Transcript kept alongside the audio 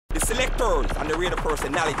selectors and the radio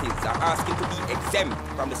personalities are asking to be exempt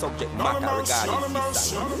from the subject matter regarding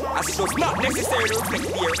this song, as it does not necessarily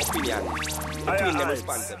reflect their opinion between them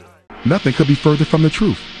responsible. Nothing could be further from the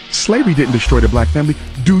truth. Slavery didn't destroy the black family.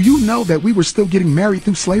 Do you know that we were still getting married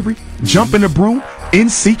through slavery? Jumping the broom, in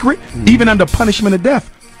secret, even under punishment of death.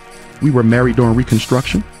 We were married during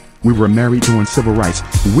Reconstruction. We were married during civil rights.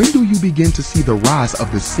 When do you begin to see the rise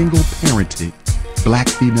of the single-parented black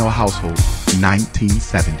female household?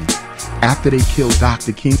 1970. After they killed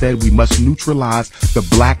Dr. King, said we must neutralize the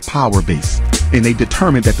black power base. And they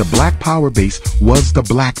determined that the black power base was the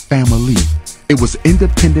black family. It was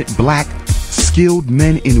independent black skilled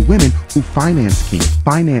men and women who financed King,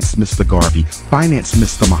 financed Mr. Garvey, financed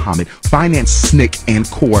Mr. Muhammad, financed SNCC and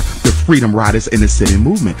CORE, the Freedom Riders and the sit-in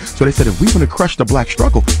movement. So they said, if we want to crush the black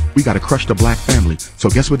struggle, we got to crush the black family. So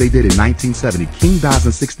guess what they did in 1970? King dies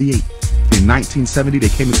in 68. In 1970, they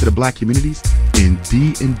came into the black communities and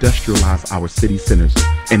de-industrialized our city centers.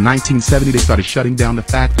 In 1970, they started shutting down the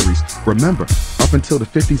factories. Remember, up until the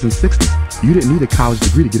 50s and 60s, you didn't need a college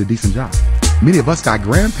degree to get a decent job. Many of us got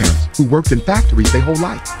grandparents who worked in factories their whole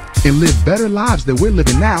life and lived better lives than we're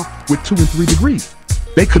living now with 2 and 3 degrees.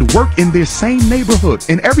 They could work in their same neighborhood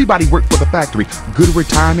and everybody worked for the factory. Good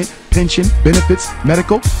retirement, pension, benefits,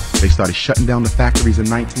 medical. They started shutting down the factories in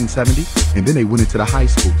 1970 and then they went into the high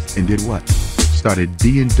schools and did what? Started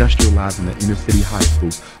de-industrializing the inner city high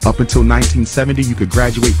schools. Up until 1970, you could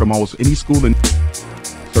graduate from almost any school and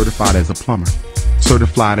certified as a plumber,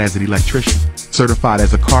 certified as an electrician, certified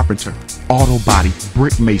as a carpenter, auto body,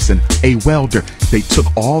 brick mason, a welder. They took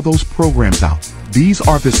all those programs out. These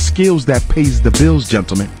are the skills that pays the bills,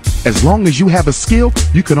 gentlemen. As long as you have a skill,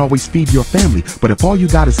 you can always feed your family. But if all you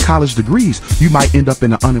got is college degrees, you might end up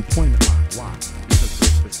in the unemployment line. Why?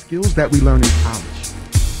 Because the skills that we learn in college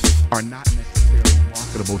are not necessarily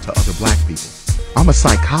marketable to other black people. I'm a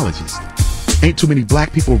psychologist. Ain't too many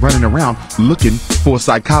black people running around looking for a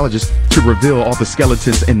psychologist to reveal all the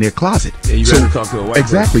skeletons in their closet. Yeah, you better talk to a white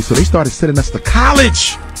Exactly. So they started sending us to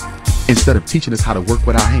college instead of teaching us how to work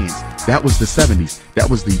with our hands. That was the 70s. That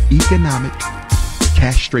was the economic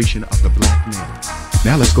castration of the black man.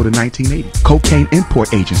 Now let's go to 1980. Cocaine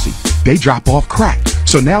Import Agency. They drop off crack.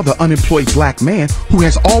 So now the unemployed black man who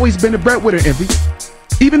has always been a breadwinner, Envy,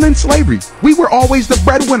 even in slavery, we were always the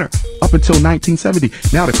breadwinner up until 1970.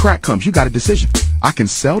 Now the crack comes. You got a decision. I can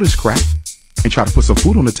sell this crack and try to put some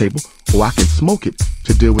food on the table, or I can smoke it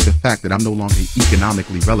to deal with the fact that I'm no longer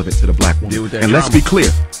economically relevant to the black woman. And let's be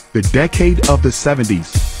clear, the decade of the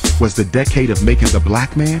 70s was the decade of making the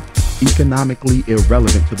black man economically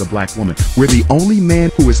irrelevant to the black woman. We're the only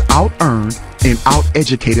man who is out-earned and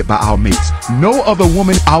out-educated by our mates. No other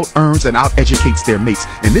woman out-earns and out-educates their mates.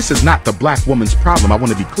 And this is not the black woman's problem. I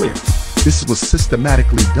want to be clear. This was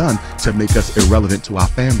systematically done to make us irrelevant to our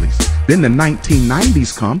families. Then the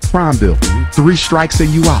 1990s come, crime bill, 3 strikes and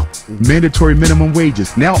you out, mandatory minimum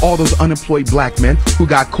wages. Now all those unemployed black men who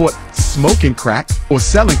got caught smoking crack or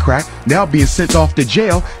selling crack now being sent off to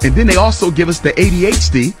jail. And then they also give us the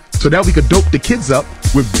ADHD so that we could dope the kids up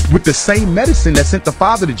with the same medicine that sent the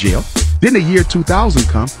father to jail. Then the year 2000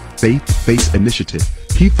 come, faith-based initiative.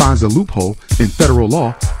 He finds a loophole in federal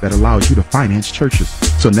law that allows you to finance churches.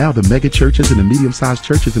 So now the mega churches and the medium-sized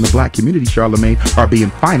churches in the black community, Charlemagne, are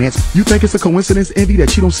being financed. You think it's a coincidence, Envy,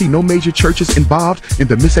 that you don't see no major churches involved in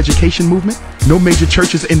the miseducation movement? No major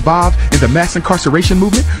churches involved in the mass incarceration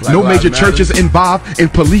movement? No major churches involved in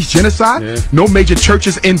police genocide? No major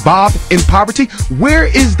churches involved in poverty? Where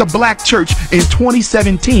is the black church in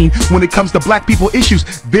 2017 when it comes to black people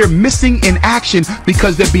issues? They're missing in action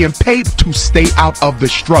because they're being paid to stay out of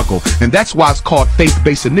the struggle. And that's why it's called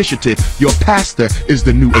faith-based initiative. Your pastor is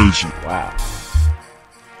the new agent. Wow.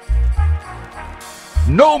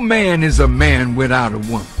 No man is a man without a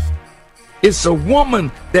woman. It's a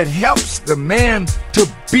woman that helps the man to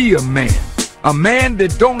be a man. A man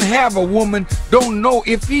that don't have a woman don't know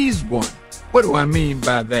if he's one. What do I mean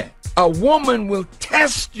by that? A woman will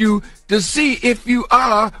test you to see if you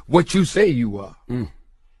are what you say you are.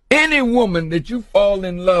 Any woman that you fall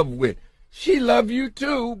in love with, she love you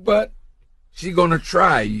too, but she gonna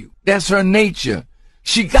try you. That's her nature.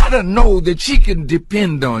 She gotta know that she can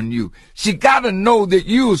depend on you. She gotta know that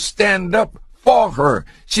you'll stand up for her.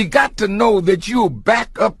 She got to know that you'll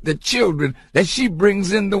back up the children that she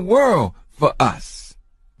brings in the world for us.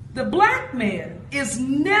 The black man is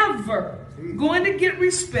never going to get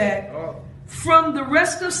respect from the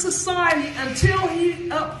rest of society until he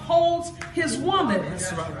upholds his woman.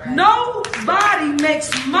 Nobody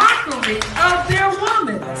makes mockery of their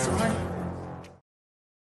woman.